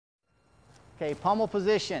Okay, pummel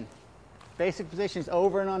position. Basic position is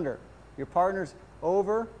over and under. Your partner's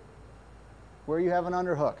over where you have an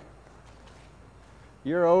underhook.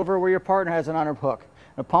 You're over where your partner has an underhook.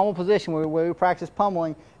 A pummel position, where we practice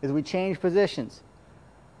pummeling, is we change positions.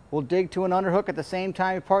 We'll dig to an underhook at the same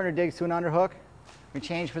time your partner digs to an underhook. We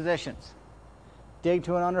change positions. Dig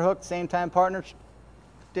to an underhook, same time partner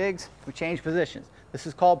digs, we change positions. This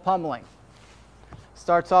is called pummeling.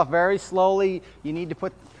 Starts off very slowly. You need to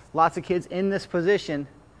put lots of kids in this position,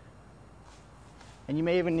 and you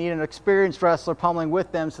may even need an experienced wrestler pummeling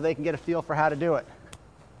with them so they can get a feel for how to do it.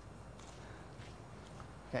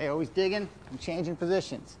 Okay, always digging and changing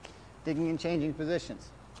positions. Digging and changing positions.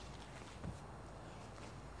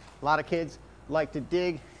 A lot of kids like to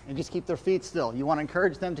dig and just keep their feet still. You want to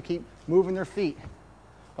encourage them to keep moving their feet.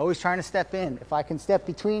 Always trying to step in. If I can step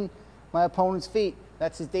between my opponent's feet,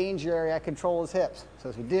 that's his danger area. I control his hips. So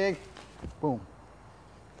as we dig, boom,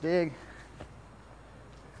 dig.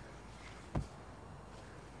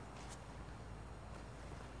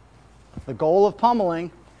 The goal of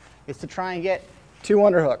pummeling is to try and get 2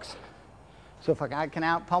 underhooks. So if I can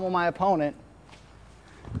out pummel my opponent,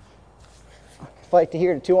 fight to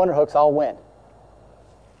here to 2 underhooks, I'll win.